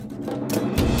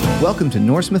Welcome to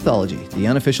Norse Mythology, the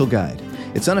unofficial guide.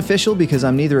 It's unofficial because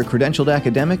I'm neither a credentialed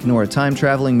academic nor a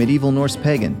time-traveling medieval Norse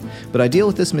pagan, but I deal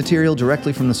with this material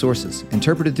directly from the sources,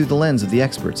 interpreted through the lens of the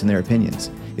experts and their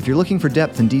opinions. If you're looking for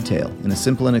depth and detail in a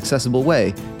simple and accessible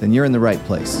way, then you're in the right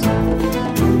place.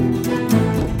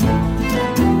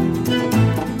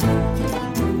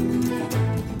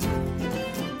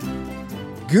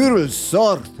 Gurul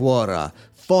Sorthwara,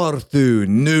 Forthu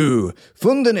nu,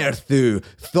 Fundenerthu,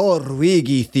 Thor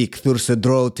wigi thik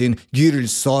thursedrotin, Gurul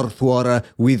Sorthwara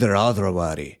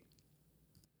witheradravari.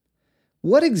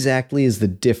 What exactly is the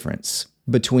difference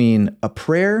between a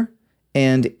prayer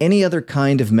and any other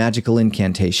kind of magical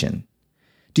incantation?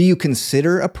 Do you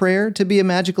consider a prayer to be a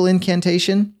magical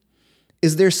incantation?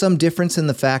 Is there some difference in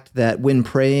the fact that when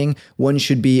praying, one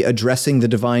should be addressing the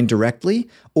divine directly?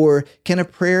 Or can a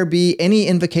prayer be any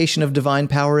invocation of divine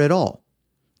power at all?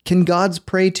 Can gods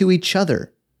pray to each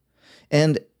other?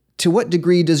 And to what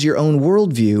degree does your own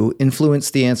worldview influence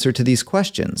the answer to these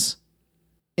questions?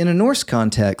 In a Norse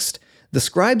context, the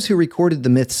scribes who recorded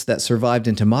the myths that survived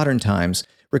into modern times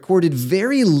recorded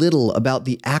very little about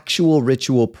the actual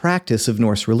ritual practice of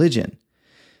Norse religion.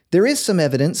 There is some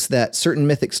evidence that certain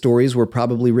mythic stories were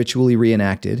probably ritually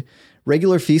reenacted.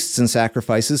 Regular feasts and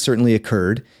sacrifices certainly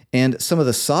occurred, and some of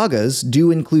the sagas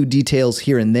do include details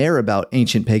here and there about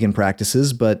ancient pagan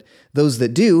practices, but those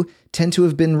that do tend to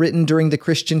have been written during the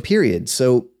Christian period,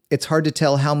 so it's hard to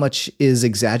tell how much is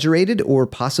exaggerated or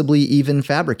possibly even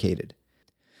fabricated.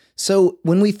 So,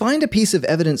 when we find a piece of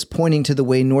evidence pointing to the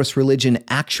way Norse religion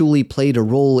actually played a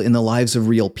role in the lives of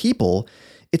real people,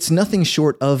 it's nothing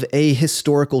short of a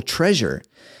historical treasure.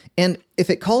 And if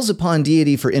it calls upon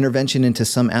deity for intervention into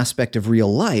some aspect of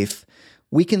real life,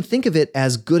 we can think of it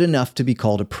as good enough to be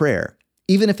called a prayer,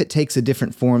 even if it takes a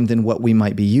different form than what we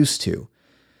might be used to.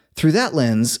 Through that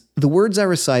lens, the words I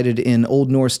recited in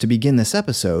Old Norse to begin this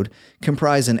episode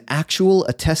comprise an actual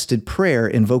attested prayer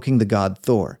invoking the god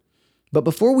Thor. But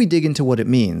before we dig into what it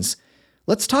means,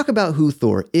 let's talk about who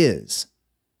Thor is.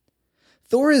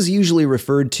 Thor is usually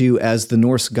referred to as the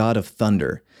Norse god of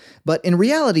thunder, but in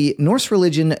reality, Norse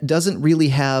religion doesn't really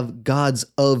have gods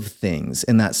of things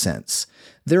in that sense.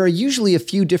 There are usually a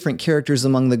few different characters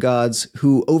among the gods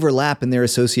who overlap in their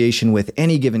association with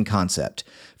any given concept.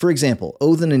 For example,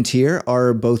 Odin and Tyr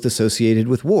are both associated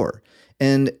with war,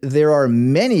 and there are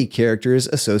many characters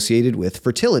associated with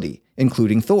fertility,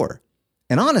 including Thor.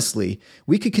 And honestly,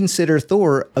 we could consider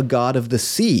Thor a god of the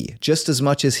sea just as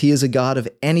much as he is a god of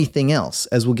anything else,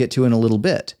 as we'll get to in a little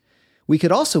bit. We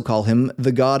could also call him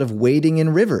the god of wading in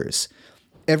rivers.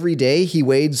 Every day he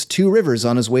wades 2 rivers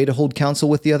on his way to hold council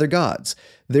with the other gods.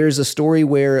 There's a story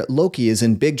where Loki is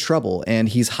in big trouble and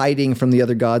he's hiding from the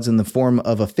other gods in the form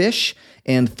of a fish,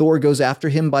 and Thor goes after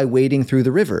him by wading through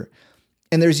the river.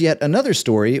 And there's yet another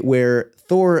story where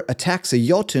Thor attacks a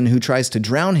Jotun who tries to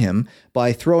drown him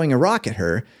by throwing a rock at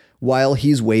her while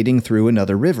he's wading through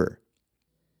another river.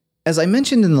 As I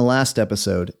mentioned in the last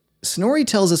episode, Snorri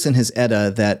tells us in his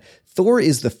Edda that Thor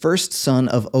is the first son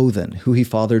of Odin, who he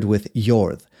fathered with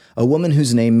Jörð, a woman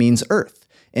whose name means earth,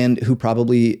 and who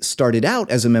probably started out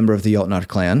as a member of the Jotnar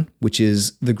clan, which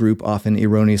is the group often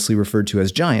erroneously referred to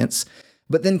as giants,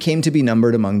 but then came to be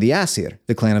numbered among the Aesir,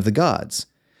 the clan of the gods.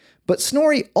 But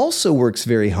Snorri also works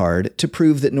very hard to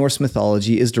prove that Norse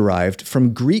mythology is derived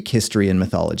from Greek history and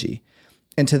mythology.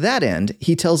 And to that end,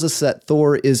 he tells us that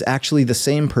Thor is actually the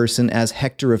same person as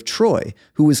Hector of Troy,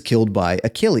 who was killed by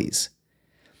Achilles.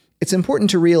 It's important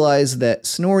to realize that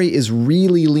Snorri is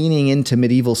really leaning into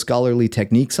medieval scholarly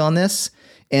techniques on this,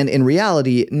 and in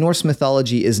reality, Norse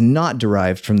mythology is not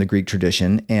derived from the Greek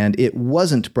tradition, and it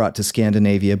wasn't brought to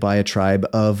Scandinavia by a tribe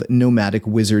of nomadic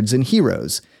wizards and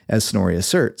heroes, as Snorri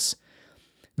asserts.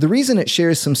 The reason it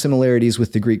shares some similarities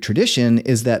with the Greek tradition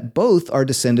is that both are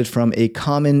descended from a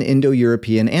common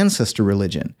Indo-European ancestor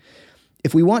religion.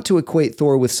 If we want to equate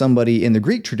Thor with somebody in the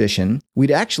Greek tradition,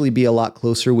 we'd actually be a lot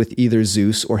closer with either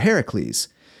Zeus or Heracles.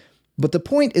 But the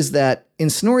point is that in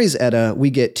Snorri's Edda,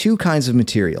 we get 2 kinds of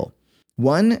material.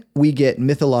 1, we get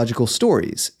mythological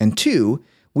stories, and 2,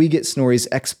 we get Snorri's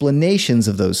explanations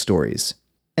of those stories.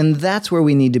 And that's where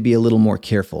we need to be a little more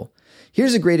careful.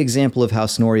 Here's a great example of how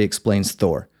Snorri explains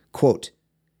Thor. Quote,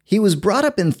 "He was brought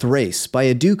up in Thrace by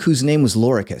a duke whose name was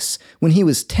Loricus. When he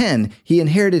was 10, he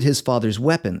inherited his father's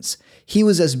weapons. He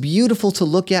was as beautiful to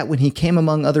look at when he came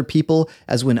among other people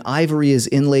as when ivory is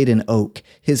inlaid in oak.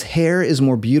 His hair is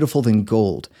more beautiful than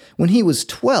gold. When he was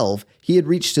 12, he had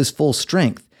reached his full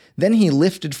strength. Then he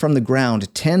lifted from the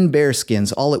ground 10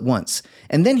 bearskins all at once.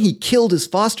 And then he killed his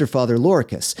foster father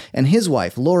Loricus and his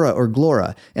wife Laura or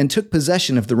Glora and took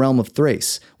possession of the realm of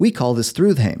Thrace. We call this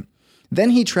Thrudheim.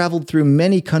 Then he traveled through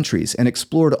many countries and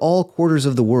explored all quarters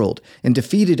of the world and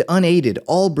defeated unaided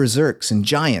all berserks and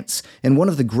giants and one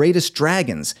of the greatest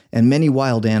dragons and many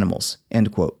wild animals."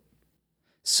 End quote.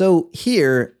 So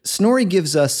here, Snorri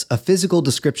gives us a physical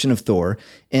description of Thor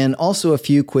and also a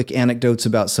few quick anecdotes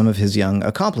about some of his young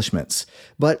accomplishments.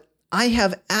 But I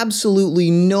have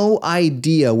absolutely no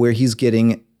idea where he's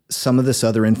getting some of this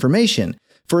other information.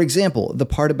 For example, the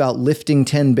part about lifting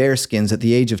 10 bearskins at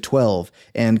the age of 12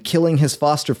 and killing his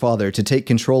foster father to take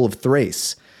control of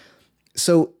Thrace.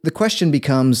 So the question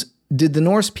becomes, did the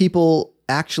Norse people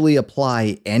actually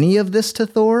apply any of this to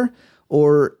Thor?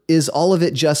 Or is all of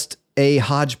it just a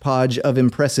hodgepodge of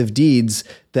impressive deeds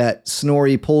that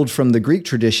Snorri pulled from the Greek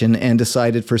tradition and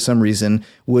decided for some reason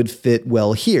would fit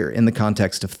well here in the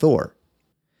context of Thor?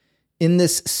 In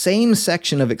this same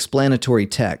section of explanatory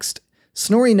text,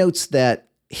 Snorri notes that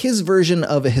his version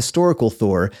of a historical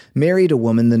Thor married a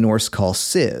woman the Norse call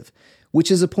Siv, which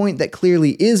is a point that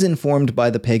clearly is informed by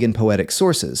the pagan poetic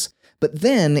sources. But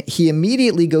then he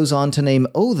immediately goes on to name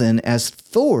Odin as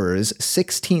Thor's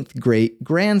 16th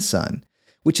great-grandson,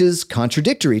 which is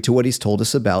contradictory to what he's told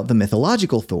us about the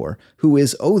mythological Thor, who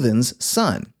is Odin's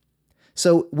son.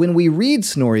 So when we read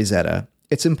Snorri's Edda,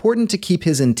 it's important to keep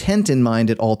his intent in mind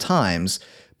at all times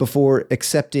before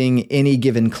accepting any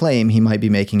given claim he might be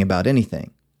making about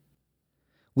anything.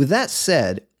 With that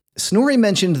said, Snorri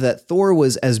mentioned that Thor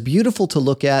was as beautiful to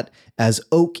look at as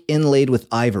oak inlaid with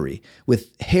ivory,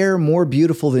 with hair more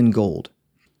beautiful than gold.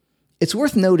 It's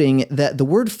worth noting that the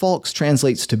word falx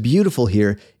translates to beautiful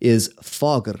here is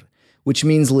fagr, which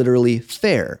means literally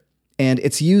fair, and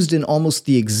it's used in almost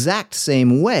the exact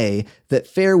same way that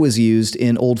fair was used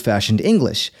in old-fashioned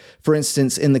English. For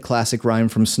instance, in the classic rhyme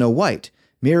from Snow White,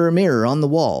 "Mirror, mirror on the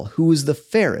wall, who is the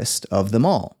fairest of them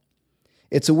all?"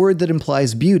 It's a word that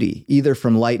implies beauty, either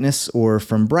from lightness or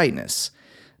from brightness.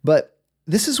 But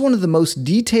this is one of the most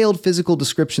detailed physical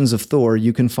descriptions of Thor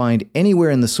you can find anywhere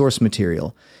in the source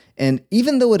material, and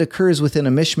even though it occurs within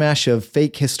a mishmash of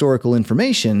fake historical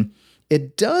information,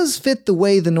 it does fit the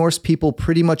way the Norse people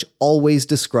pretty much always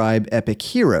describe epic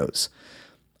heroes.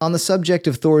 On the subject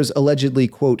of Thor's allegedly,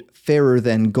 quote, fairer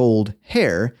than gold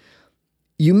hair,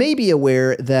 you may be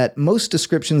aware that most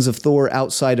descriptions of Thor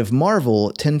outside of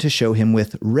Marvel tend to show him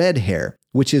with red hair,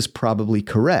 which is probably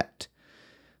correct.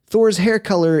 Thor's hair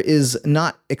color is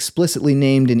not explicitly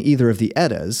named in either of the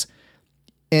Eddas,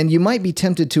 and you might be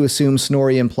tempted to assume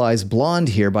Snorri implies blonde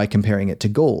here by comparing it to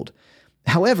gold.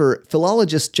 However,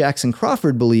 philologist Jackson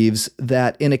Crawford believes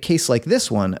that in a case like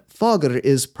this one, fagr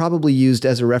is probably used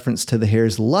as a reference to the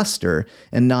hair's luster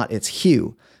and not its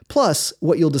hue. Plus,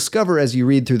 what you'll discover as you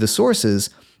read through the sources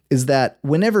is that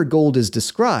whenever gold is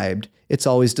described, it's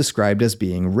always described as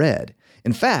being red.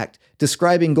 In fact,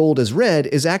 describing gold as red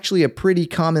is actually a pretty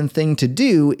common thing to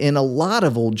do in a lot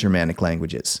of old Germanic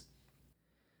languages.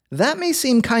 That may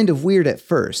seem kind of weird at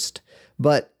first,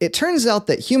 but it turns out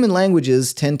that human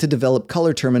languages tend to develop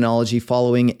color terminology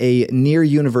following a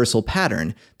near-universal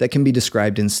pattern that can be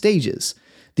described in stages.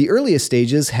 The earliest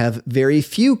stages have very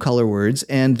few color words,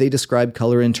 and they describe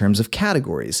color in terms of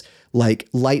categories, like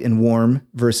light and warm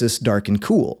versus dark and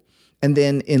cool. And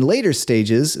then in later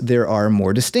stages, there are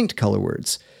more distinct color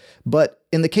words. But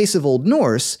in the case of Old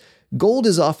Norse, gold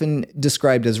is often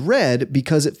described as red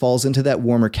because it falls into that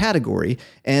warmer category,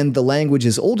 and the language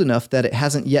is old enough that it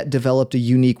hasn't yet developed a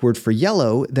unique word for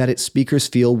yellow that its speakers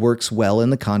feel works well in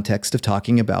the context of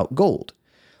talking about gold.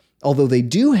 Although they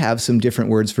do have some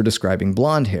different words for describing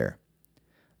blonde hair.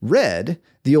 Red,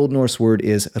 the Old Norse word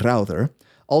is rauðr,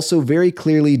 also very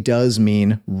clearly does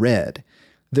mean red.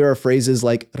 There are phrases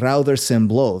like rauðr sem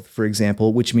blóð, for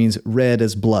example, which means red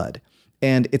as blood.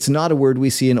 And it's not a word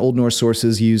we see in Old Norse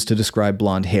sources used to describe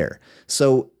blonde hair.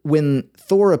 So when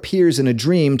Thor appears in a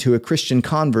dream to a Christian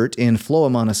convert in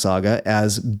Floamanna Saga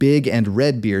as big and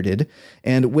red-bearded,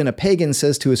 and when a pagan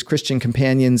says to his Christian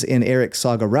companions in Eric's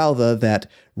Saga Rauða that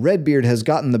Redbeard has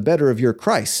gotten the better of your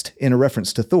Christ, in a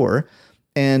reference to Thor,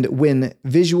 and when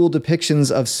visual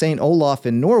depictions of Saint Olaf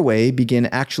in Norway begin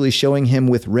actually showing him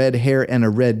with red hair and a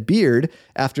red beard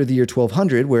after the year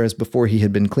 1200, whereas before he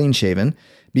had been clean-shaven,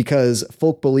 because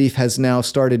folk belief has now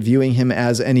started viewing him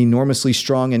as an enormously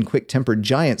strong and quick-tempered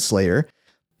giant slayer,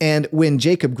 and when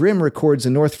Jacob Grimm records a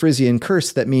North Frisian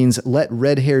curse that means let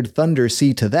red-haired thunder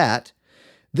see to that,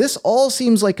 this all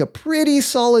seems like a pretty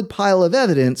solid pile of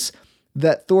evidence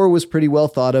that Thor was pretty well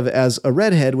thought of as a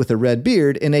redhead with a red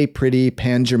beard in a pretty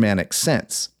pan-Germanic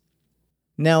sense.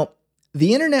 Now,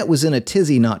 the internet was in a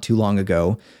tizzy not too long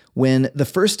ago when the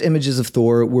first images of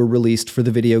Thor were released for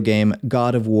the video game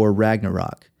God of War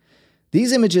Ragnarok.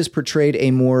 These images portrayed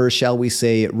a more, shall we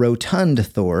say, rotund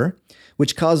Thor,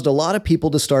 which caused a lot of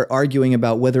people to start arguing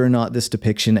about whether or not this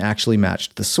depiction actually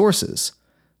matched the sources.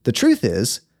 The truth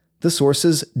is, the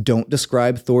sources don't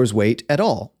describe Thor's weight at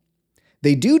all.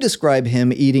 They do describe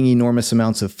him eating enormous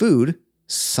amounts of food,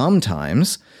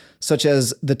 sometimes, such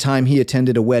as the time he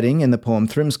attended a wedding in the poem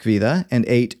Thrymskvida and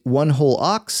ate 1 whole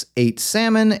ox, 8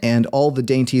 salmon, and all the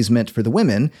dainties meant for the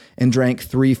women, and drank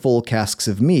 3 full casks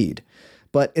of mead.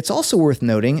 But it's also worth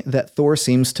noting that Thor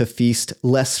seems to feast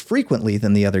less frequently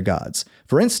than the other gods.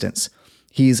 For instance,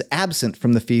 he's absent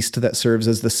from the feast that serves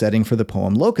as the setting for the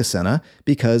poem Lokasenna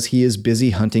because he is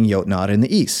busy hunting Jotnar in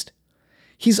the east.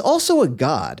 He's also a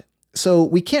god, so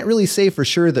we can't really say for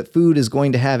sure that food is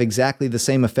going to have exactly the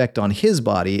same effect on his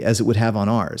body as it would have on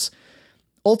ours.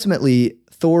 Ultimately,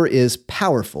 Thor is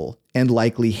powerful and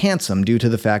likely handsome due to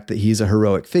the fact that he's a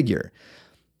heroic figure.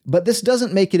 But this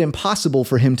doesn't make it impossible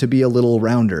for him to be a little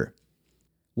rounder.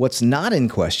 What's not in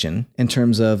question, in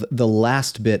terms of the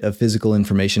last bit of physical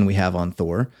information we have on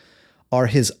Thor, are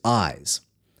his eyes.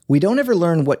 We don't ever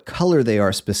learn what color they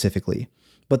are specifically,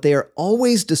 but they are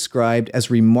always described as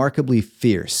remarkably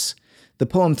fierce. The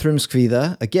poem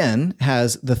Thrymskvida, again,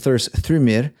 has the Thurs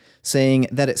Thrymir saying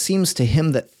that it seems to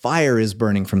him that fire is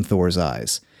burning from Thor's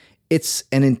eyes. It's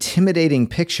an intimidating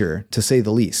picture, to say the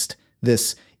least.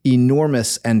 This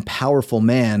enormous and powerful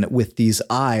man with these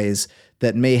eyes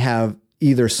that may have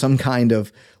either some kind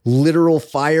of literal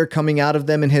fire coming out of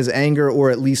them in his anger,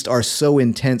 or at least are so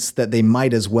intense that they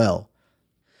might as well.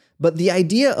 But the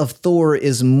idea of Thor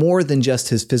is more than just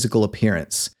his physical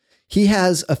appearance. He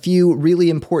has a few really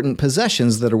important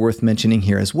possessions that are worth mentioning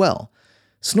here as well.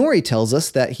 Snorri tells us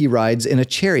that he rides in a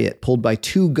chariot pulled by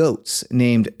 2 goats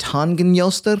named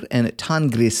Tangnjoster and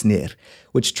Tangrisnir,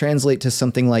 which translate to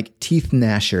something like teeth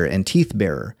gnasher and teeth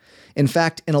bearer. In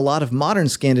fact, in a lot of modern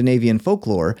Scandinavian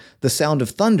folklore, the sound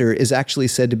of thunder is actually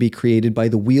said to be created by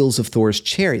the wheels of Thor's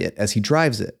chariot as he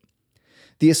drives it.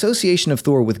 The association of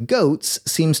Thor with goats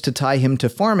seems to tie him to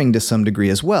farming to some degree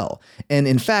as well, and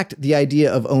in fact, the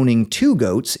idea of owning 2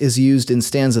 goats is used in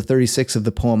stanza 36 of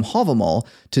the poem Havamal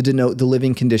to denote the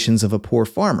living conditions of a poor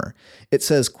farmer. It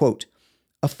says, quote,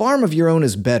 "A farm of your own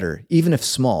is better, even if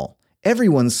small.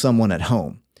 Everyone's someone at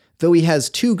home. Though he has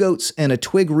 2 goats and a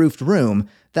twig-roofed room,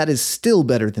 that is still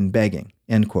better than begging,"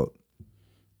 end quote.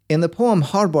 In the poem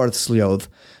Harbarðsljóð,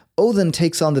 Odin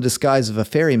takes on the disguise of a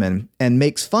ferryman and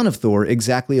makes fun of Thor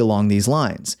exactly along these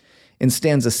lines. In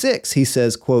stanza 6, he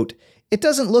says, quote, "It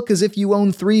doesn't look as if you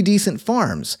own 3 decent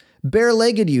farms.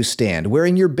 Bare-legged you stand,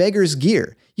 wearing your beggar's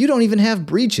gear. You don't even have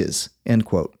breeches," end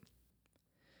quote.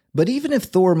 But even if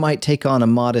Thor might take on a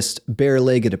modest,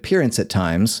 bare-legged appearance at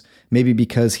times, maybe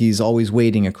because he's always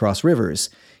wading across rivers,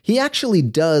 he actually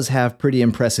does have pretty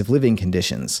impressive living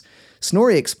conditions.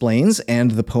 Snorri explains,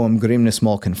 and the poem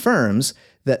Grimnismal confirms,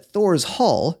 that Thor's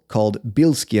hall, called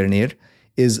Bilskirnir,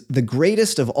 is the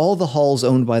greatest of all the halls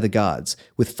owned by the gods,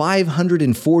 with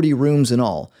 540 rooms in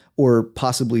all, or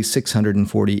possibly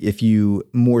 640 if you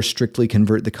more strictly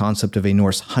convert the concept of a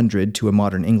Norse hundred to a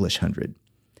modern English hundred.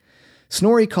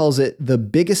 Snorri calls it the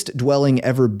biggest dwelling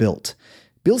ever built.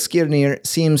 Bilskirnir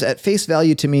seems at face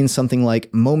value to mean something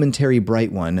like momentary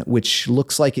bright one, which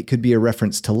looks like it could be a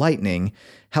reference to lightning.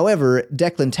 However,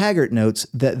 Declan Taggart notes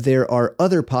that there are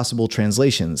other possible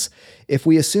translations. If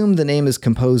we assume the name is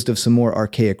composed of some more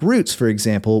archaic roots, for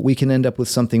example, we can end up with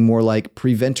something more like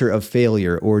preventer of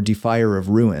failure or defier of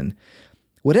ruin.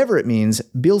 Whatever it means,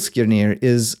 Bilskirnir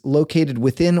is located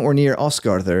within or near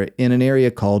Osgarður in an area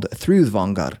called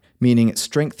Thrúðvangar, meaning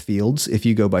strength fields if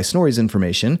you go by Snorri's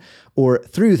information, or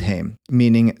Thrúðheim,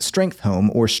 meaning strength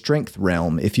home or strength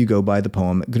realm if you go by the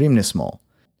poem Grimnismal.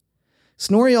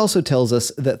 Snorri also tells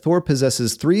us that Thor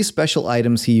possesses 3 special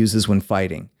items he uses when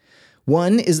fighting.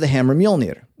 One is the hammer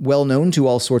Mjolnir, well known to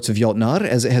all sorts of Jotnar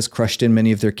as it has crushed in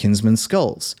many of their kinsmen's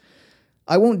skulls.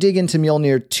 I won't dig into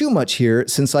Mjolnir too much here,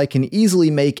 since I can easily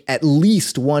make at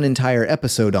least one entire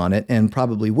episode on it, and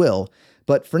probably will,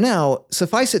 but for now,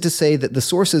 suffice it to say that the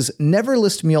sources never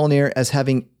list Mjolnir as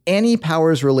having any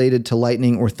powers related to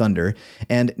lightning or thunder,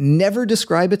 and never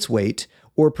describe its weight,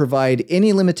 or provide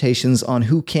any limitations on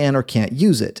who can or can't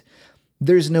use it.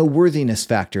 There's no worthiness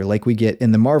factor like we get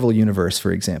in the Marvel Universe,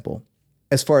 for example.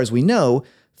 As far as we know,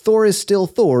 Thor is still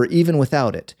Thor even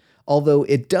without it, although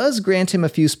it does grant him a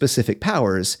few specific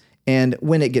powers, and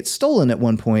when it gets stolen at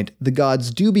one point, the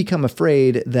gods do become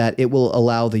afraid that it will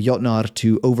allow the Jotnar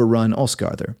to overrun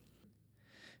Osgarður.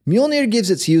 Mjolnir gives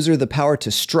its user the power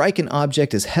to strike an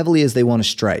object as heavily as they want to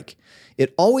strike.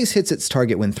 It always hits its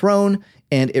target when thrown,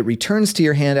 and it returns to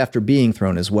your hand after being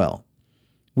thrown as well.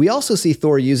 We also see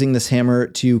Thor using this hammer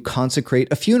to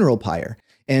consecrate a funeral pyre,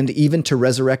 and even to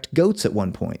resurrect goats at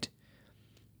one point.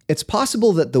 It's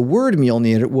possible that the word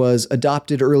Mjolnir was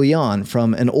adopted early on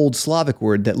from an old Slavic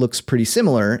word that looks pretty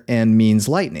similar and means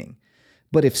lightning.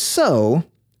 But if so,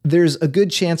 there's a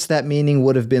good chance that meaning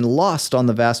would have been lost on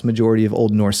the vast majority of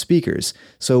Old Norse speakers,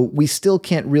 so we still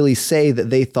can't really say that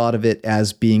they thought of it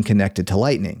as being connected to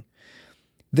lightning.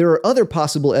 There are other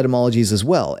possible etymologies as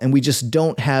well, and we just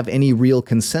don't have any real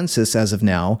consensus as of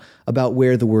now about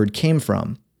where the word came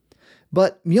from.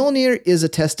 But Mjolnir is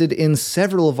attested in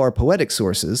several of our poetic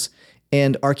sources,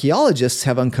 and archaeologists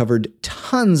have uncovered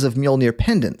tons of Mjolnir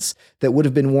pendants that would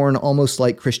have been worn almost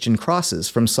like Christian crosses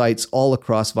from sites all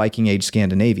across Viking Age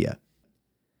Scandinavia.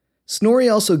 Snorri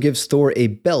also gives Thor a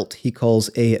belt he calls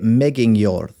a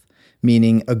meggingjorð,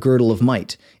 meaning a girdle of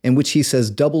might, and which he says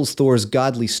doubles Thor's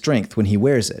godly strength when he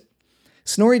wears it.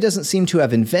 Snorri doesn't seem to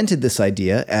have invented this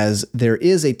idea, as there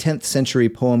is a 10th century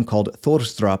poem called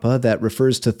Thorstrapa that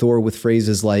refers to Thor with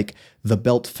phrases like the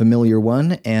belt familiar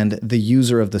one and the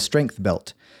user of the strength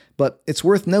belt. But it's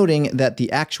worth noting that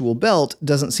the actual belt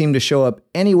doesn't seem to show up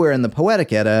anywhere in the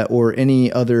Poetic Edda or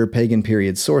any other pagan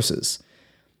period sources.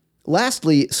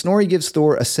 Lastly, Snorri gives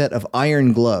Thor a set of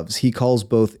iron gloves he calls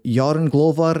both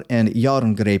Jarnglovar and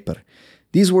Jarngripur.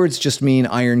 These words just mean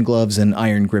iron gloves and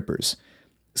iron grippers.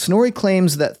 Snorri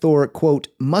claims that Thor, quote,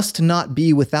 must not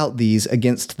be without these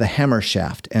against the hammer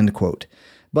shaft, end quote.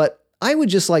 But I would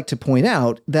just like to point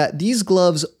out that these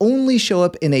gloves only show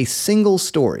up in a single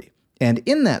story, and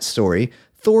in that story,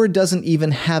 Thor doesn't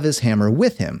even have his hammer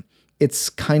with him. It's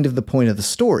kind of the point of the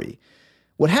story.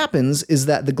 What happens is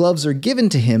that the gloves are given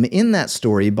to him in that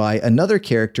story by another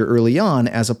character early on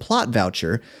as a plot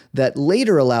voucher that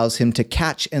later allows him to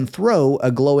catch and throw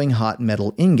a glowing hot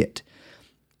metal ingot.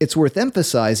 It's worth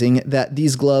emphasizing that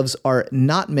these gloves are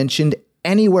not mentioned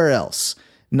anywhere else,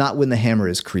 not when the hammer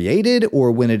is created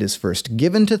or when it is first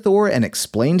given to Thor and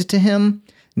explained to him,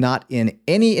 not in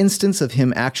any instance of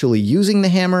him actually using the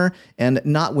hammer, and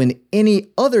not when any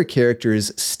other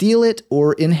characters steal it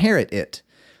or inherit it.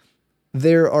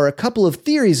 There are a couple of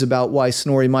theories about why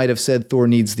Snorri might have said Thor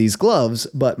needs these gloves,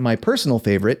 but my personal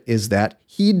favorite is that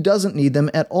he doesn't need them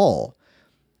at all.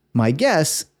 My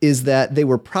guess is that they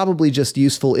were probably just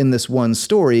useful in this one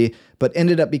story, but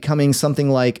ended up becoming something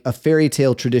like a fairy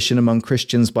tale tradition among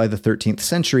Christians by the 13th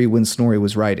century when Snorri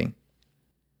was writing.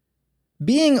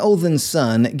 Being Odin's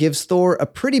son gives Thor a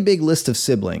pretty big list of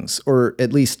siblings, or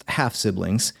at least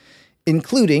half-siblings,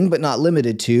 including, but not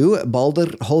limited to, Baldur,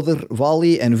 Hodr,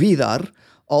 Vali, and Vidar,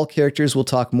 all characters we'll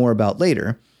talk more about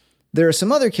later. There are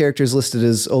some other characters listed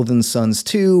as Odin's sons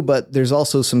too, but there's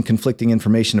also some conflicting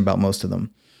information about most of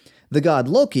them. The god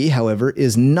Loki, however,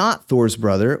 is not Thor's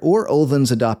brother or Odin's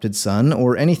adopted son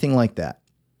or anything like that.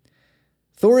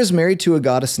 Thor is married to a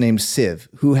goddess named Siv,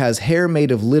 who has hair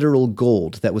made of literal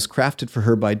gold that was crafted for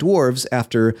her by dwarves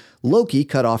after Loki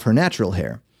cut off her natural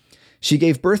hair. She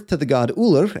gave birth to the god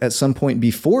Ullr at some point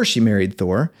before she married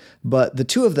Thor, but the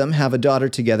two of them have a daughter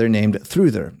together named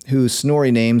Thrudr, who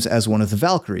Snorri names as one of the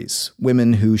Valkyries,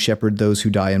 women who shepherd those who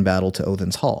die in battle to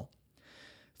Odin's hall.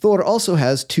 Thor also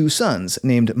has two sons,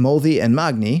 named Mothi and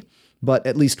Magni, but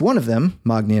at least one of them,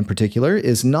 Magni in particular,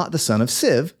 is not the son of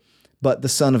Siv, but the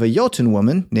son of a Jotun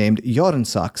woman named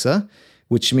Jornsaksa,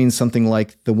 which means something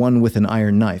like the one with an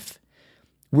iron knife.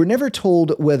 We're never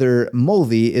told whether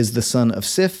Mothi is the son of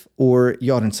Sif or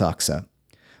Jornsaksa.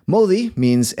 Mothi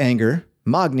means anger,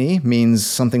 Magni means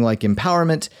something like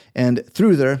empowerment, and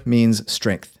Thrudr means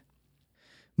strength.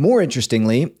 More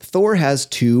interestingly, Thor has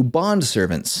two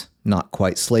bondservants, not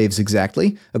quite slaves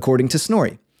exactly, according to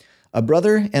Snorri, a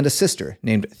brother and a sister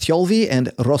named Thjolvi and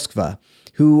Roskva,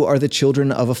 who are the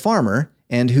children of a farmer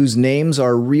and whose names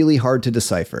are really hard to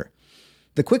decipher.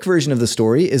 The quick version of the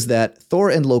story is that Thor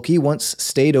and Loki once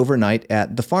stayed overnight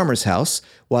at the farmer's house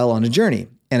while on a journey,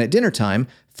 and at dinner time,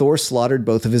 Thor slaughtered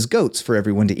both of his goats for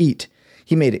everyone to eat.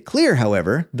 He made it clear,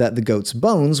 however, that the goats'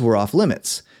 bones were off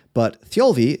limits, but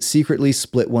Thjolvi secretly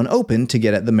split one open to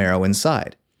get at the marrow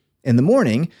inside. In the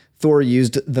morning, Thor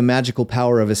used the magical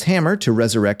power of his hammer to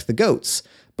resurrect the goats,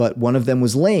 but one of them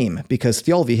was lame because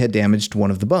Thjolvi had damaged one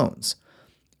of the bones.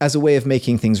 As a way of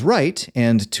making things right,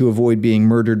 and to avoid being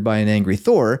murdered by an angry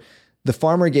Thor, the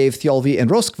farmer gave Thjolvi and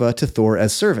Roskva to Thor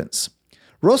as servants.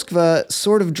 Roskva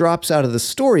sort of drops out of the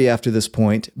story after this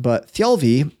point, but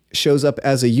Thjolvi shows up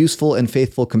as a useful and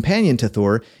faithful companion to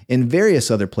Thor in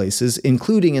various other places,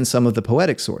 including in some of the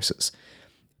poetic sources.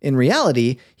 In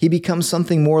reality, he becomes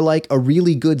something more like a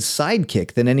really good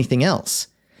sidekick than anything else.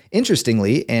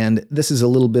 Interestingly, and this is a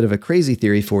little bit of a crazy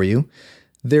theory for you,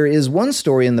 there is one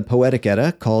story in the Poetic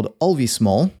Edda called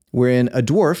Alvismol, wherein a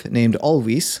dwarf named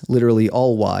Alvis, literally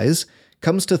all-wise,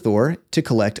 comes to Thor to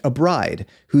collect a bride,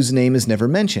 whose name is never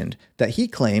mentioned, that he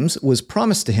claims was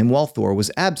promised to him while Thor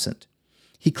was absent.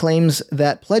 He claims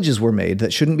that pledges were made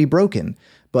that shouldn't be broken,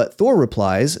 but Thor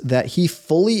replies that he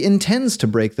fully intends to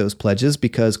break those pledges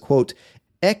because, quote,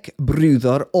 Ek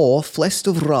brudar å flest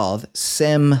of rad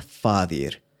sem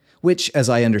fadir, which, as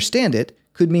I understand it,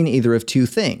 could mean either of two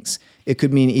things. It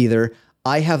could mean either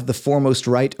I have the foremost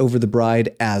right over the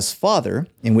bride as father,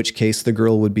 in which case the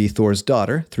girl would be Thor's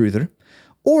daughter, Thrudr,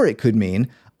 or it could mean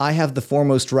I have the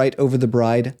foremost right over the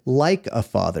bride like a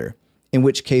father, in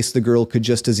which case the girl could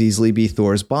just as easily be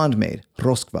Thor's bondmaid,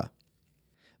 Roskva.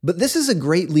 But this is a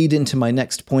great lead into my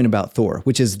next point about Thor,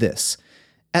 which is this.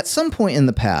 At some point in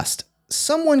the past,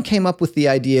 someone came up with the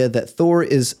idea that Thor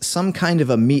is some kind of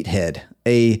a meathead,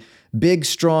 a big,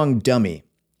 strong dummy.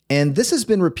 And this has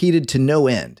been repeated to no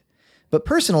end. But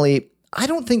personally, I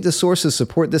don't think the sources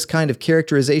support this kind of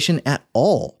characterization at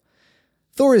all.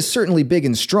 Thor is certainly big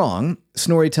and strong.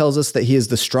 Snorri tells us that he is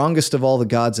the strongest of all the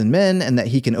gods and men and that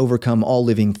he can overcome all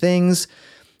living things.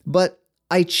 But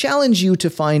I challenge you to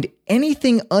find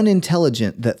anything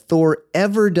unintelligent that Thor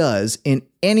ever does in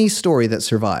any story that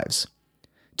survives.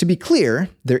 To be clear,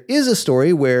 there is a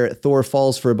story where Thor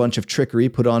falls for a bunch of trickery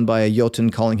put on by a Jotun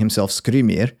calling himself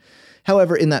Skrymir.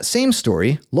 However, in that same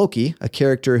story, Loki, a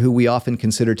character who we often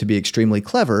consider to be extremely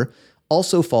clever,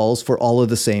 also falls for all of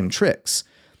the same tricks.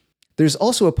 There's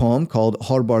also a poem called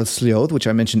Harbardsljóð, which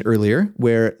I mentioned earlier,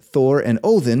 where Thor and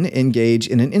Odin engage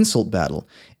in an insult battle.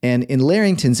 And in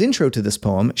Larrington's intro to this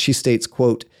poem, she states,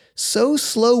 quote, so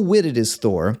slow-witted is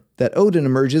Thor that Odin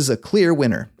emerges a clear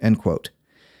winner, end quote.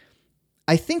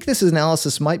 I think this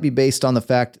analysis might be based on the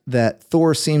fact that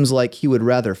Thor seems like he would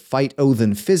rather fight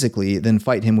Odin physically than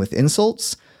fight him with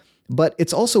insults, but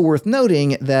it's also worth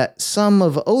noting that some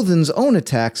of Odin's own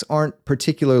attacks aren't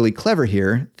particularly clever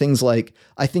here. Things like,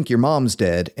 I think your mom's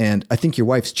dead, and I think your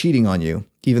wife's cheating on you,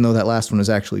 even though that last one is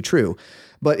actually true.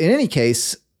 But in any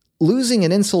case, losing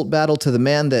an insult battle to the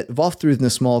man that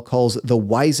Vafthrûdnismal calls the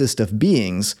wisest of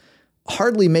beings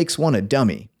hardly makes one a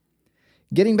dummy.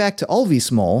 Getting back to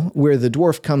Alvismal, where the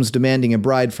dwarf comes demanding a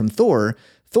bride from Thor,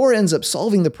 Thor ends up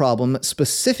solving the problem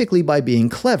specifically by being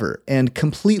clever and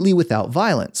completely without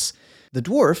violence. The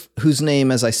dwarf, whose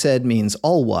name, as I said, means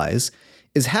all-wise,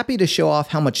 is happy to show off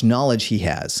how much knowledge he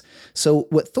has. So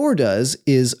what Thor does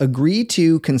is agree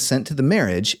to consent to the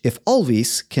marriage if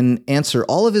Alvis can answer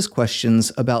all of his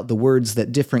questions about the words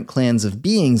that different clans of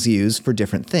beings use for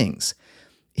different things.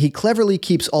 He cleverly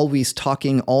keeps Alvis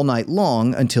talking all night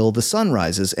long until the sun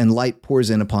rises and light pours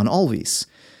in upon Alvis.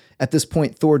 At this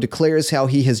point, Thor declares how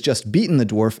he has just beaten the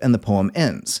dwarf and the poem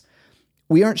ends.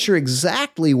 We aren't sure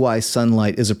exactly why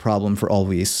sunlight is a problem for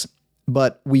Alvis,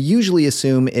 but we usually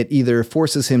assume it either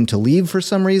forces him to leave for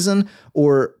some reason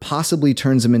or possibly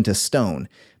turns him into stone,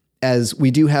 as we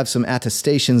do have some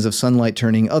attestations of sunlight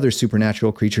turning other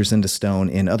supernatural creatures into stone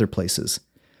in other places.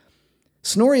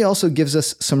 Snorri also gives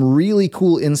us some really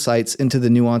cool insights into the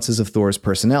nuances of Thor's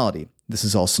personality. This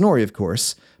is all Snorri, of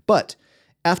course, but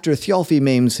after Thjalfi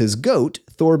maims his goat,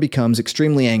 Thor becomes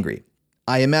extremely angry.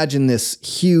 I imagine this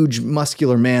huge,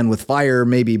 muscular man with fire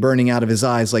maybe burning out of his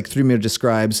eyes like Thrymr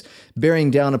describes,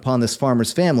 bearing down upon this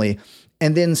farmer's family,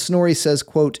 and then Snorri says,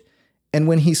 quote, and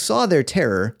when he saw their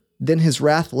terror, then his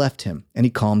wrath left him, and he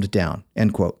calmed down,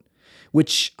 end quote.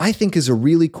 Which I think is a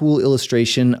really cool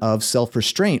illustration of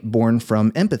self-restraint born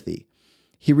from empathy.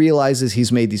 He realizes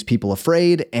he's made these people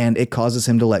afraid, and it causes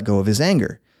him to let go of his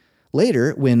anger.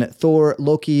 Later, when Thor,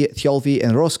 Loki, Thjalfi,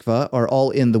 and Roskva are all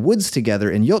in the woods together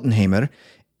in Jotunheimr,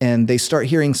 and they start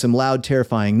hearing some loud,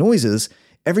 terrifying noises,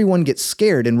 everyone gets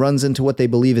scared and runs into what they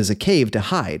believe is a cave to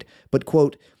hide. But,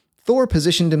 quote, Thor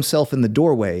positioned himself in the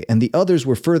doorway, and the others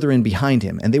were further in behind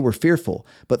him, and they were fearful.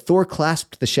 But Thor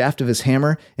clasped the shaft of his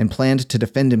hammer and planned to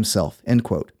defend himself, end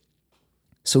quote.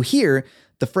 So here,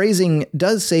 the phrasing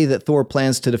does say that Thor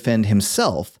plans to defend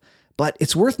himself, but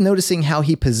it's worth noticing how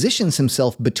he positions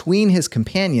himself between his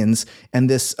companions and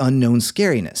this unknown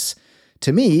scariness.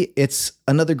 To me, it's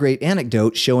another great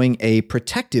anecdote showing a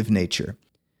protective nature.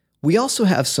 We also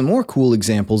have some more cool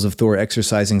examples of Thor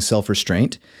exercising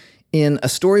self-restraint. In a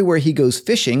story where he goes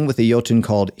fishing with a Jotun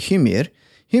called Hymir,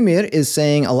 Hymir is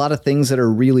saying a lot of things that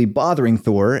are really bothering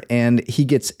Thor, and he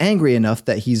gets angry enough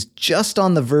that he's just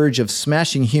on the verge of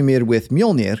smashing Hymir with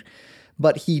Mjolnir,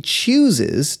 but he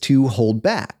chooses to hold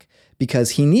back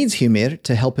because he needs Hymir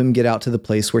to help him get out to the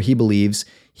place where he believes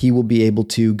he will be able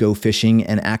to go fishing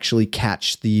and actually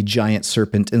catch the giant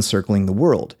serpent encircling the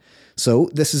world. So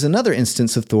this is another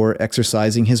instance of Thor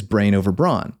exercising his brain over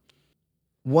brawn.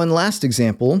 One last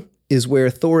example is where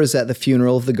Thor is at the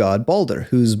funeral of the god Balder,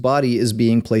 whose body is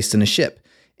being placed in a ship.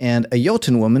 and a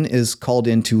Jotun woman is called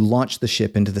in to launch the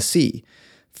ship into the sea.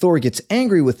 Thor gets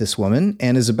angry with this woman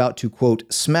and is about to, quote,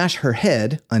 smash her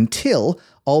head until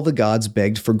all the gods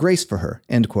begged for grace for her,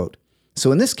 end quote.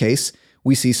 So in this case,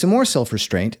 we see some more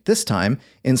self-restraint, this time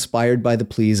inspired by the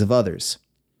pleas of others.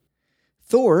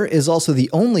 Thor is also the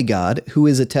only god who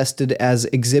is attested as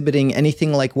exhibiting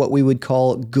anything like what we would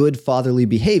call good fatherly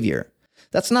behavior.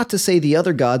 That's not to say the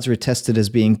other gods are attested as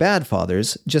being bad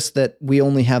fathers, just that we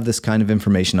only have this kind of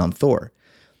information on Thor.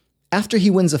 After he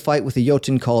wins a fight with a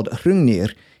Jotun called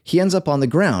Hrungnir, he ends up on the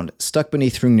ground, stuck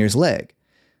beneath Hrungnir's leg.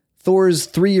 Thor's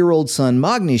 3-year-old son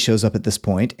Magni shows up at this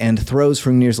point and throws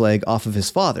Hrungnir's leg off of his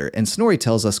father, and Snorri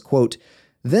tells us, quote,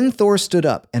 "Then Thor stood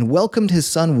up and welcomed his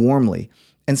son warmly,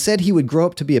 and said he would grow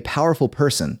up to be a powerful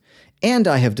person. And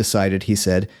I have decided, he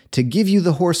said, to give you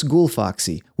the horse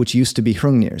Gulfaxi, which used to be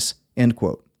Hrungnir's," end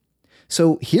quote.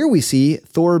 So here we see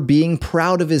Thor being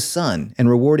proud of his son and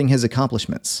rewarding his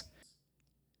accomplishments.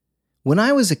 When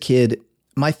I was a kid,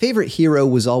 my favorite hero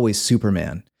was always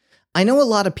Superman. I know a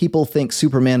lot of people think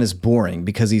Superman is boring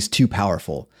because he's too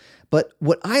powerful, but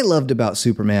what I loved about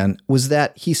Superman was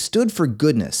that he stood for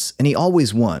goodness and he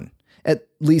always won, at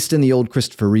least in the old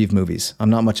Christopher Reeve movies. I'm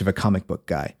not much of a comic book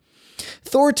guy.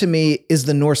 Thor, to me, is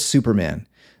the Norse Superman.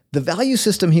 The value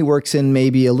system he works in may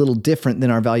be a little different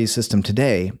than our value system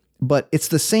today, but it's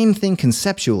the same thing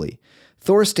conceptually.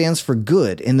 Thor stands for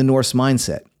good in the Norse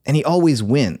mindset, and he always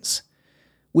wins.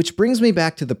 Which brings me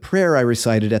back to the prayer I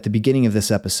recited at the beginning of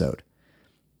this episode.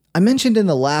 I mentioned in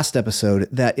the last episode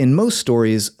that in most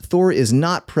stories, Thor is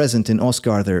not present in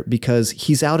Osgardr because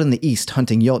he's out in the east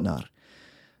hunting Jotnar.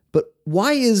 But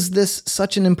why is this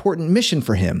such an important mission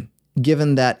for him,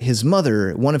 given that his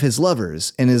mother, one of his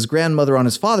lovers, and his grandmother on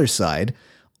his father's side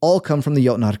all come from the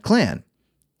Jotnar clan?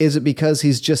 Is it because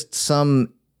he's just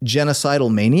some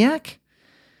genocidal maniac?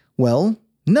 Well,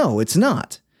 no, it's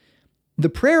not. The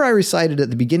prayer I recited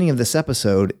at the beginning of this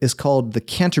episode is called the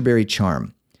Canterbury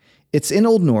Charm. It's in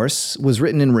Old Norse, was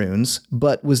written in runes,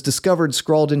 but was discovered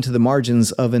scrawled into the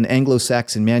margins of an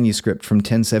Anglo-Saxon manuscript from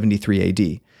 1073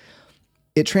 AD.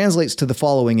 It translates to the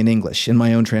following in English, in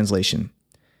my own translation.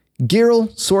 "Girl,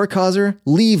 Sorkazer,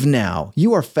 leave now,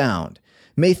 you are found.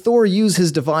 May Thor use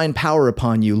his divine power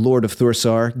upon you, Lord of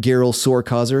Thursar, Girl,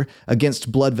 Sorkazer,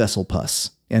 against blood vessel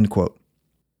pus," end quote.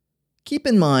 Keep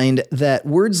in mind that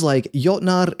words like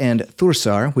Jotnar and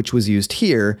Thursar, which was used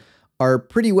here, are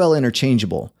pretty well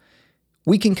interchangeable.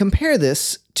 We can compare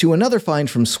this to another find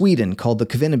from Sweden called the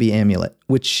Kvinnaby amulet,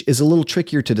 which is a little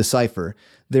trickier to decipher.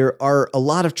 There are a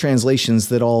lot of translations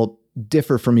that all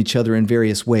differ from each other in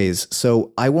various ways,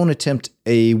 so I won't attempt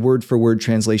a word-for-word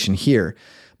translation here.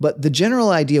 But the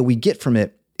general idea we get from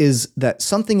it is that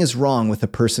something is wrong with a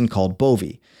person called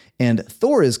Bovi, and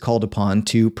Thor is called upon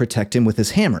to protect him with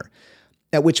his hammer,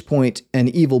 at which point an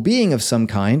evil being of some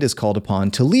kind is called upon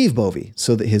to leave Bovi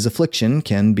so that his affliction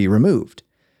can be removed.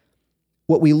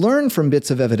 What we learn from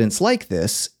bits of evidence like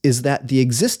this is that the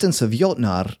existence of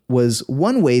Jotnar was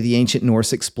one way the ancient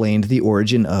Norse explained the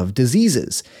origin of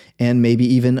diseases, and maybe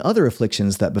even other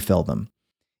afflictions that befell them.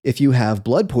 If you have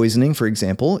blood poisoning, for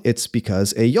example, it's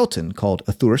because a Jotun, called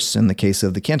a Thurs in the case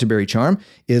of the Canterbury Charm,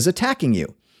 is attacking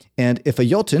you. And if a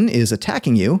Jotun is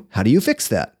attacking you, how do you fix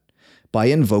that? By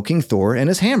invoking Thor and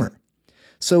his hammer.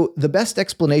 So the best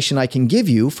explanation I can give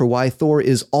you for why Thor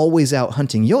is always out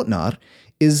hunting Jotnar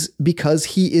is because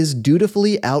he is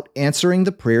dutifully out answering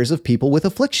the prayers of people with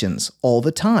afflictions all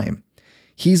the time.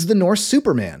 He's the Norse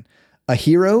Superman, a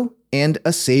hero and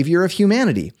a savior of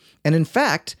humanity. And in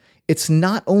fact, it's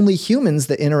not only humans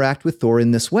that interact with Thor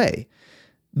in this way.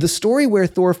 The story where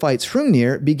Thor fights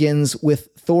Hrungnir begins with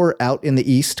Thor out in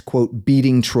the east, quote,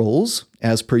 beating trolls,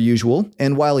 as per usual,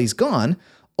 and while he's gone,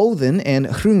 Odin and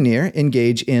Hrungnir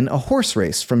engage in a horse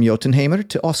race from Jotunheimr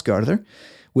to Osgardr,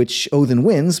 which Odin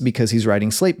wins because he's riding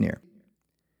Sleipnir.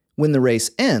 When the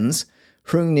race ends,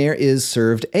 Hrungnir is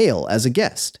served ale as a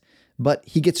guest, but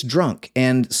he gets drunk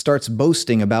and starts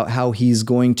boasting about how he's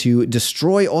going to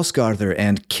destroy Osgardr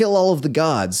and kill all of the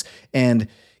gods and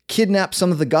kidnap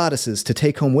some of the goddesses to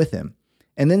take home with him.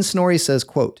 And then Snorri says,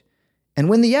 quote, "And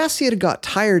when the Aesir got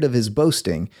tired of his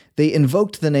boasting, they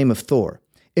invoked the name of Thor.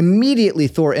 Immediately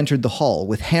Thor entered the hall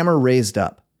with hammer raised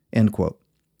up," end quote.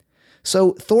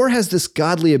 So Thor has this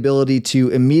godly ability to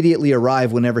immediately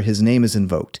arrive whenever his name is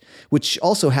invoked, which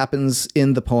also happens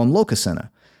in the poem Lokasena.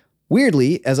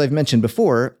 Weirdly, as I've mentioned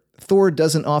before, Thor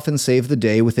doesn't often save the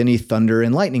day with any thunder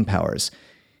and lightning powers.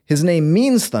 His name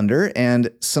means thunder, and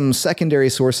some secondary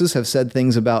sources have said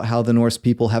things about how the Norse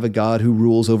people have a god who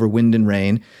rules over wind and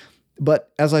rain.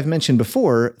 But as I've mentioned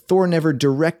before, Thor never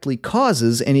directly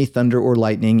causes any thunder or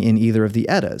lightning in either of the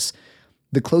Eddas.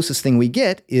 The closest thing we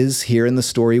get is here in the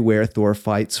story where Thor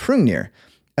fights Hrungnir.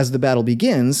 As the battle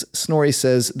begins, Snorri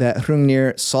says that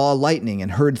Hrungnir saw lightning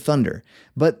and heard thunder,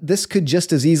 but this could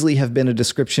just as easily have been a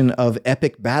description of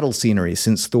epic battle scenery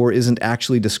since Thor isn't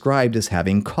actually described as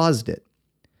having caused it.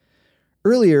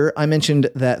 Earlier, I mentioned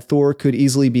that Thor could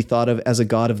easily be thought of as a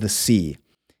god of the sea.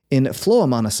 In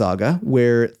Floamanna Saga,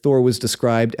 where Thor was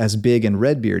described as big and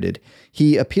red-bearded,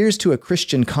 he appears to a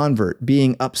Christian convert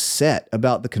being upset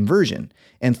about the conversion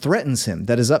and threatens him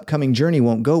that his upcoming journey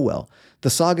won't go well. The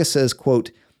saga says,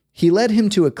 quote, "He led him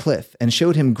to a cliff and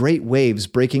showed him great waves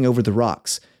breaking over the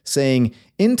rocks, saying,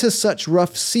 'Into such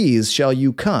rough seas shall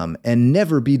you come and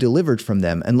never be delivered from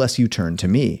them unless you turn to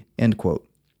me.'" End quote.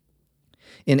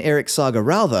 In Eric's saga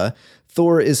Ralva,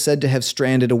 Thor is said to have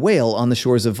stranded a whale on the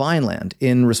shores of Vineland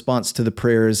in response to the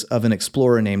prayers of an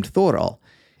explorer named Thorall.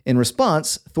 In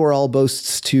response, Thorall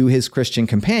boasts to his Christian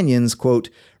companions, quote,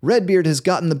 "Redbeard has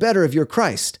gotten the better of your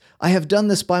Christ. I have done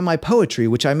this by my poetry,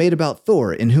 which I made about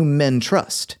Thor, in whom men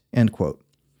trust." End quote.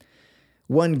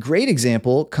 One great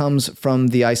example comes from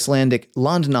the Icelandic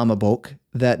Landnámabók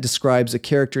that describes a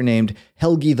character named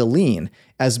Helgi the Lean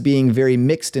as being very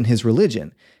mixed in his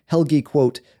religion. Helgi,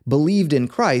 quote, "believed in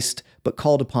Christ, but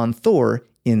called upon Thor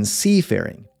in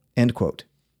seafaring," end quote.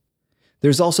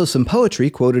 There's also some poetry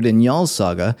quoted in Njal's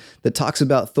saga that talks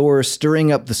about Thor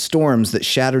stirring up the storms that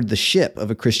shattered the ship of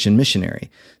a Christian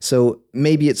missionary. So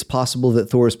maybe it's possible that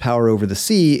Thor's power over the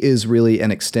sea is really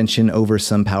an extension over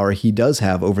some power he does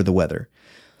have over the weather.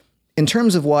 In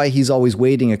terms of why he's always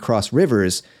wading across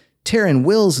rivers, Taryn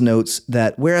Wills notes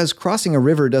that whereas crossing a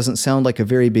river doesn't sound like a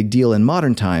very big deal in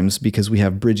modern times because we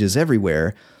have bridges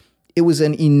everywhere, it was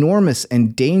an enormous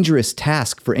and dangerous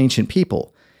task for ancient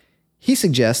people. He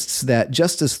suggests that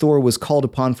just as Thor was called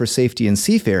upon for safety in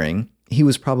seafaring, he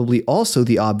was probably also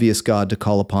the obvious god to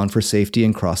call upon for safety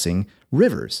in crossing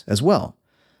rivers as well.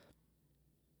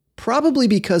 Probably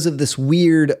because of this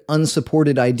weird,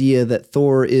 unsupported idea that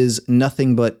Thor is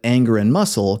nothing but anger and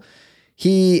muscle,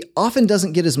 he often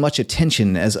doesn't get as much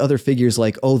attention as other figures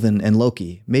like Odin and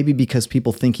Loki, maybe because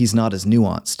people think he's not as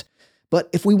nuanced. But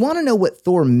if we want to know what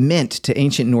Thor meant to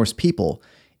ancient Norse people,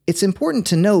 it's important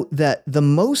to note that the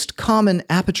most common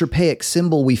apotropaic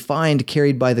symbol we find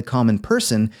carried by the common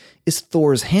person is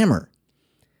Thor's hammer.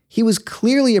 He was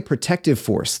clearly a protective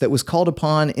force that was called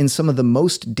upon in some of the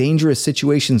most dangerous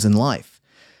situations in life.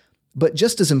 But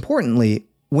just as importantly,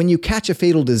 when you catch a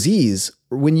fatal disease,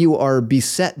 or when you are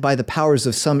beset by the powers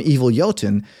of some evil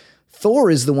Jotun, Thor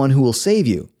is the one who will save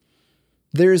you.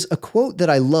 There's a quote that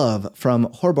I love from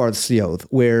Hroðbarðsljóð,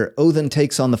 where Odin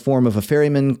takes on the form of a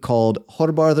ferryman called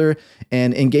Hroðbarður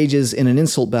and engages in an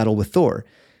insult battle with Thor.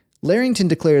 Larrington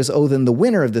declares Odin the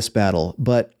winner of this battle,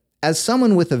 but as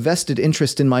someone with a vested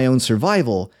interest in my own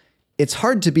survival, it's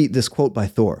hard to beat this quote by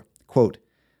Thor. Quote,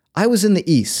 "I was in the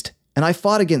east, and I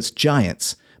fought against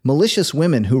giants, malicious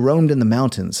women who roamed in the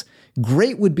mountains.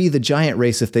 Great would be the giant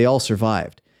race if they all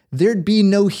survived. There'd be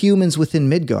no humans within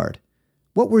Midgard.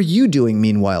 What were you doing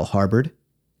meanwhile, Harbard?"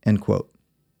 End quote.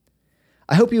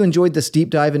 I hope you enjoyed this deep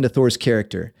dive into Thor's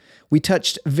character. We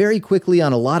touched very quickly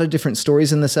on a lot of different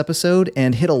stories in this episode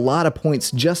and hit a lot of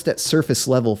points just at surface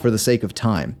level for the sake of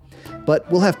time.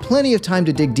 But we'll have plenty of time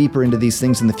to dig deeper into these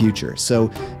things in the future, so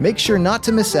make sure not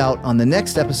to miss out on the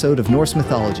next episode of Norse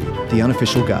Mythology, The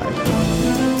Unofficial Guide.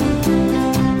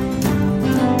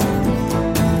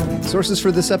 Sources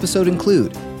for this episode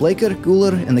include Blaker,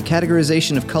 Guller, and the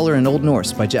Categorization of Color in Old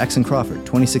Norse by Jackson Crawford,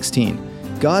 2016.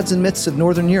 Gods and Myths of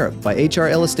Northern Europe by H.R.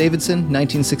 Ellis Davidson,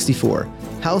 1964.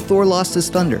 How Thor Lost His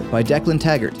Thunder by Declan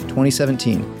Taggart,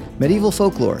 2017. Medieval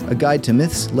Folklore, A Guide to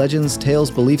Myths, Legends,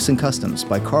 Tales, Beliefs, and Customs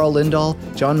by Carl Lindahl,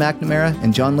 John McNamara,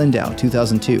 and John Lindau,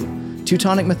 2002.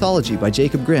 Teutonic Mythology by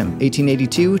Jacob Grimm,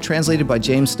 1882, translated by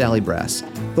James Stallybrass.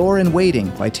 Thor and Wading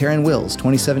by Taryn Wills,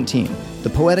 2017. The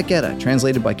Poetic Edda,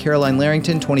 translated by Caroline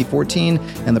Larrington, 2014,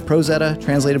 and the Prose Edda,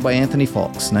 translated by Anthony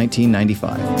Falks,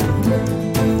 1995.